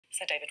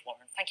Sir David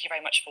Warren, thank you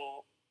very much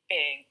for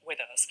being with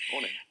us.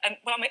 Morning.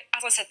 Well, I mean,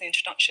 as I said in the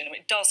introduction,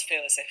 it does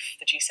feel as if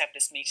the G7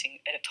 is meeting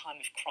at a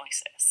time of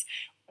crisis.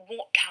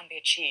 What can be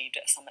achieved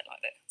at a summit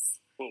like this?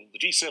 Well,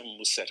 the G7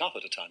 was set up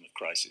at a time of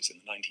crisis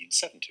in the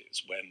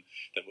 1970s when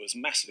there was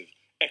massive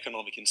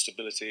economic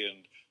instability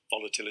and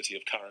volatility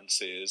of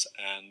currencies,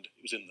 and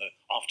it was in the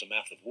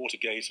aftermath of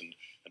Watergate and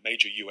a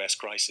major US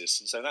crisis.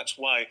 And so that's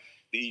why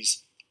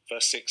these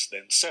first 6,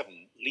 then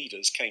 7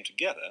 leaders came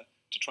together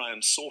to try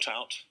and sort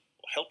out,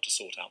 or help to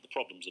sort out, the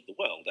problems of the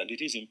world. And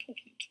it is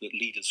important that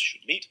leaders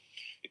should meet.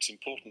 It's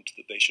important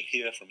that they should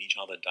hear from each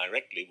other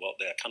directly what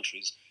their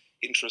country's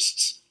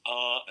interests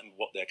are and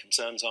what their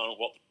concerns are and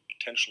what the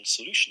potential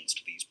solutions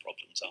to these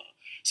problems are.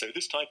 So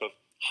this type of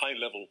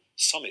high-level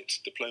summit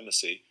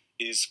diplomacy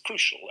is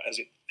crucial, as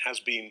it has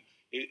been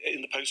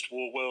in the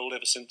post-war world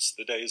ever since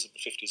the days of the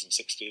 50s and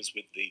 60s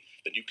with the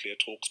nuclear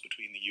talks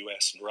between the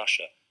US and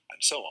Russia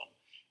and so on.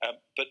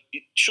 But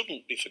it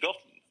shouldn't be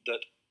forgotten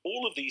that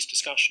all of these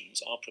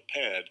discussions are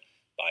prepared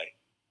by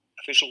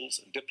officials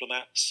and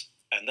diplomats,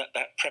 and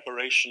that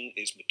preparation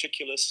is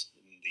meticulous.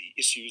 The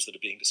issues that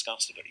are being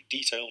discussed are very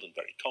detailed and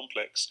very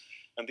complex,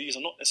 and these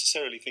are not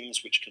necessarily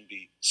things which can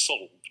be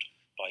solved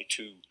by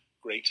 2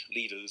 great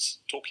leaders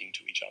talking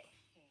to each other.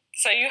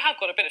 So you have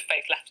got a bit of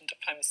faith left in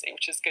diplomacy,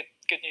 which is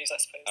good news, I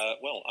suppose.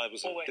 Well, I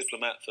was a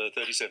diplomat for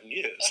 37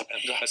 years,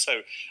 and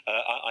so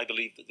I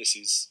believe that this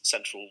is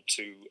central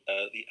to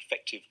the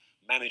effective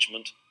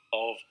management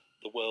of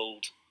the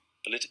world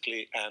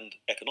politically and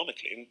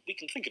economically. And we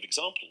can think of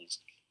examples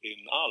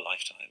in our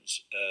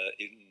lifetimes,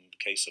 in the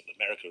case of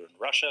America and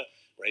Russia,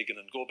 Reagan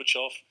and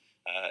Gorbachev,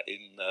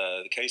 in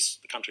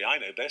the country I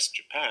know best,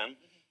 Japan,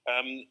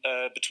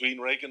 between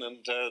Reagan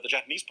and the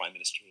Japanese Prime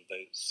Minister of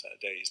those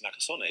days,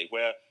 Nakasone,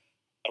 where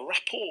a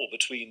rapport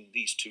between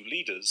these 2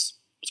 leaders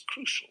was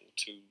crucial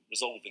to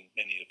resolving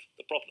many of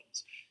the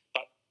problems.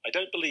 But I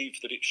don't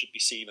believe that it should be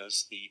seen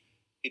as the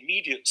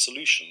immediate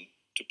solution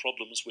to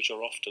problems which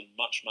are often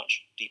much,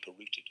 much deeper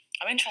rooted.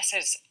 I'm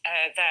interested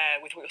there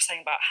with what you're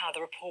saying about how the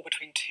rapport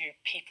between 2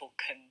 people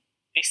can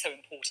be so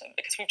important,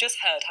 because we've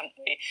just heard, haven't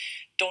we,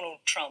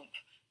 Donald Trump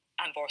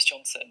and Boris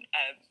Johnson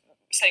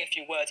saying a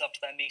few words after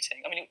their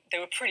meeting. I mean, they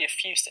were pretty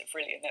effusive,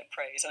 really, in their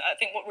praise. And I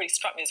think what really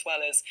struck me as well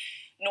is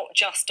not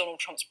just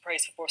Donald Trump's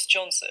praise for Boris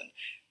Johnson,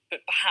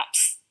 but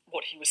perhaps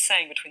what he was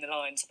saying between the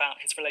lines about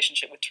his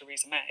relationship with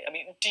Theresa May. I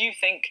mean, do you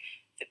think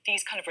that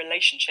these kind of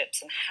relationships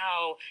and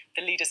how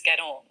the leaders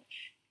get on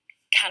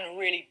can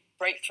really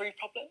break through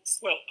problems?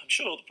 Well, I'm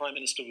sure the Prime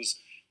Minister was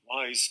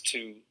wise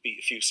to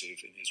be effusive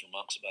in his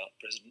remarks about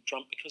President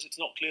Trump, because it's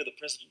not clear that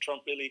President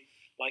Trump really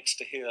likes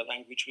to hear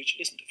language which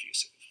isn't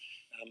effusive.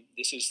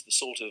 These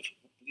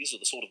are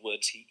the sort of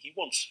words he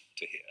wants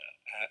to hear,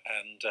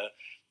 and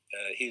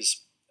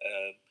his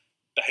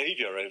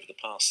behaviour over the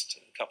past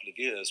couple of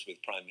years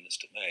with Prime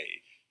Minister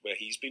May, where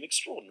he's been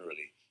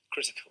extraordinarily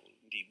critical,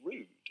 indeed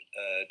rude,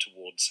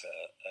 towards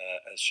her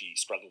as she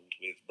struggled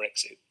with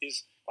Brexit,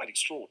 is quite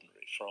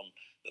extraordinary from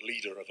the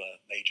leader of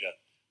a major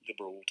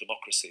liberal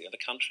democracy and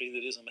a country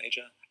that is a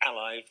major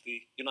ally of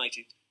the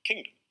United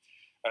Kingdom.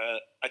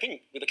 I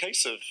think with the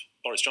case of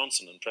Boris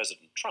Johnson and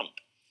President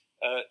Trump,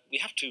 we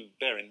have to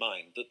bear in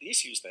mind that the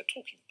issues they're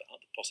talking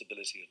about, the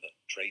possibility of a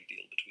trade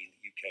deal between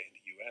the UK and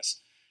the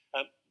US,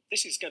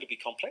 this is going to be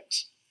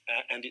complex,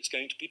 and it's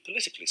going to be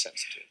politically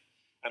sensitive.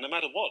 And no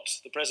matter what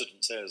the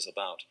President says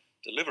about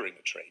delivering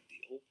a trade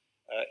deal,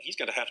 he's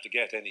going to have to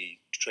get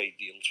any trade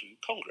deal through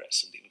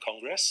Congress. And in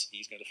Congress,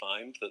 he's going to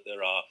find that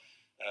there are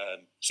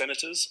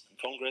senators and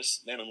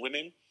Congress men and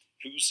women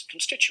whose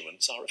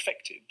constituents are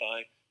affected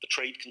by the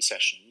trade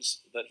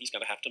concessions that he's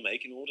going to have to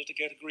make in order to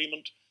get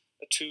agreement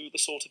to the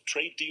sort of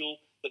trade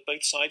deal that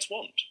both sides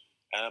want.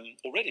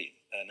 Already,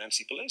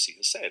 Nancy Pelosi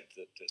has said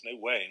that there's no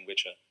way in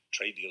which a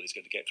trade deal is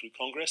going to get through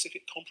Congress if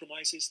it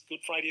compromises the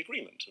Good Friday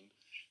Agreement and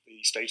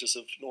the status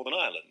of Northern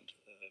Ireland,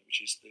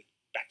 which is the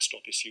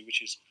backstop issue,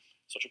 which is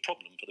such a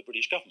problem for the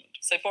British government.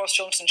 So Boris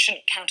Johnson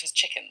shouldn't count his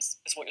chickens,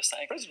 is what you're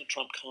saying? President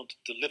Trump can't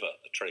deliver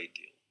a trade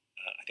deal.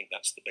 I think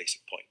that's the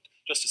basic point.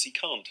 Just as he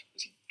can't,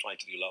 as he tried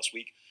to do last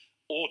week,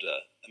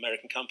 order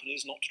American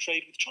companies not to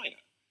trade with China.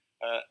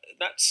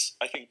 That's,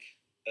 I think,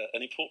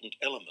 an important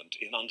element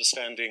in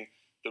understanding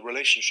the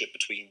relationship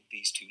between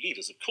these 2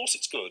 leaders. Of course,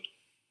 it's good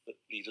that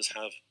leaders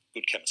have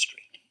good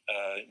chemistry.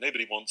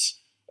 Nobody wants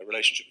a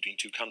relationship between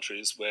 2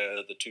 countries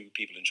where the 2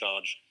 people in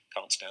charge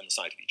can't stand the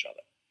sight of each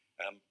other.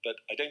 But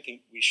I don't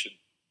think we should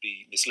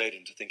be misled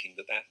into thinking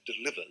that that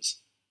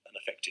delivers an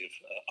effective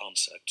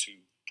answer to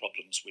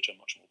problems which are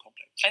much more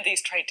complex. And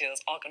these trade deals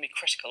are going to be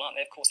critical, aren't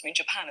they, of course? I mean,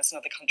 Japan is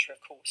another country,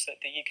 of course,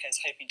 that the UK is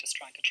hoping to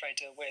strike a trade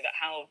deal with.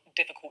 How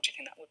difficult do you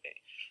think that would be?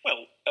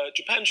 Well,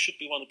 Japan should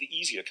be one of the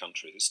easier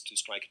countries to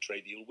strike a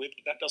trade deal with,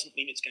 but that doesn't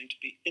mean it's going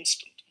to be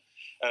instant.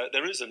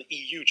 There is an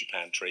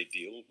EU-Japan trade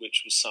deal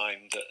which was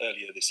signed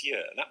earlier this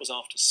year, and that was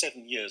after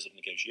 7 years of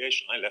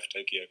negotiation. I left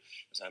Tokyo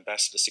as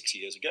ambassador 6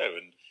 years ago,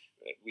 and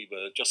we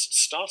were just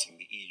starting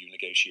the EU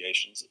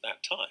negotiations at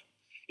that time.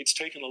 It's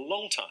taken a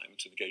long time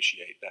to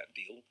negotiate that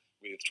deal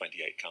with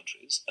 28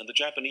 countries, and the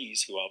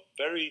Japanese, who are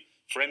very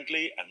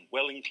friendly and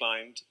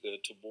well-inclined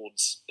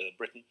towards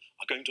Britain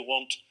are going to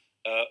want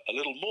a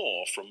little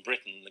more from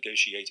Britain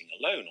negotiating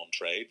alone on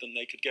trade than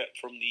they could get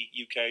from the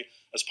UK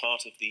as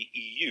part of the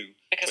EU.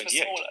 Because 28.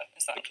 we're smaller,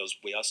 is that? Because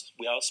we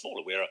are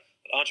smaller. We're a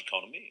large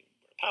economy,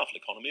 we're a powerful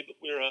economy, but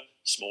we're a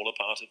smaller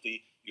part of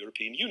the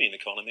European Union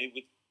economy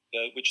with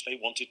which they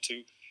wanted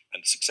to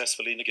and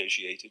successfully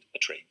negotiated a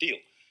trade deal.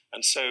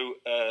 And so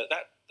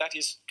that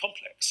is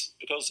complex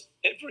because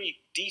every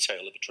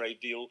detail of a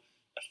trade deal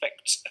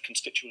affects a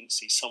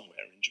constituency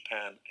somewhere in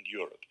Japan and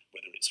Europe,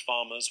 whether it's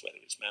farmers,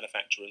 whether it's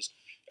manufacturers,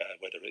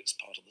 whether it's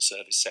part of the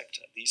service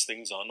sector. These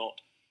things are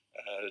not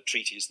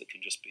treaties that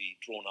can just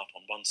be drawn up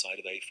on one side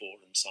of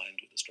A4 and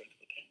signed with a stroke of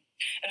a pen.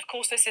 And of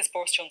course, this is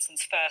Boris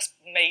Johnson's first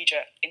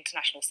major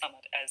international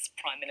summit as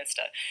Prime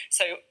Minister.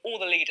 So all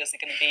the leaders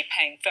are going to be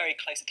paying very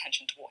close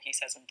attention to what he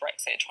says on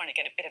Brexit, trying to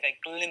get a bit of a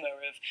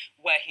glimmer of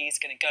where he's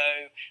going to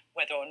go,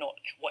 whether or not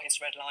what his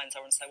red lines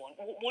are and so on.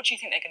 What do you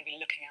think they're going to be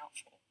looking out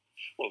for?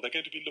 Well, they're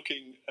going to be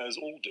looking, as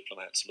all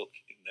diplomats look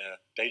in their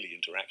daily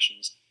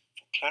interactions,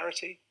 for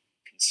clarity,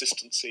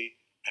 consistency,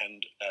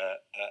 and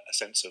a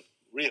sense of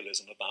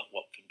realism about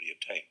what can be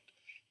obtained.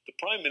 The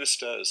Prime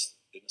Minister is,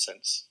 in a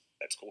sense,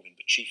 let's call him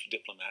the chief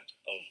diplomat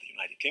of the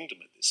United Kingdom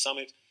at this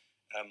summit.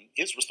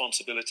 His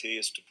responsibility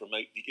is to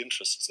promote the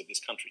interests of this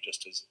country,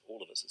 just as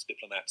all of us as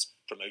diplomats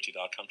promoted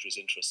our country's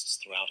interests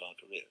throughout our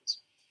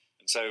careers.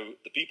 And so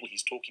the people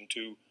he's talking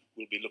to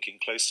will be looking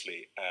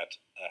closely at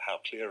how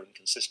clear and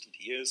consistent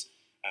he is,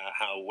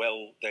 how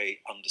well they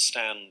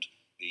understand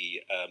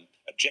the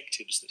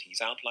objectives that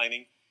he's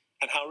outlining,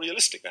 and how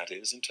realistic that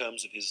is in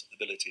terms of his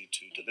ability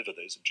to deliver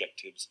those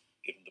objectives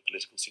given the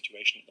political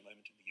situation at the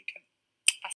moment in the UK.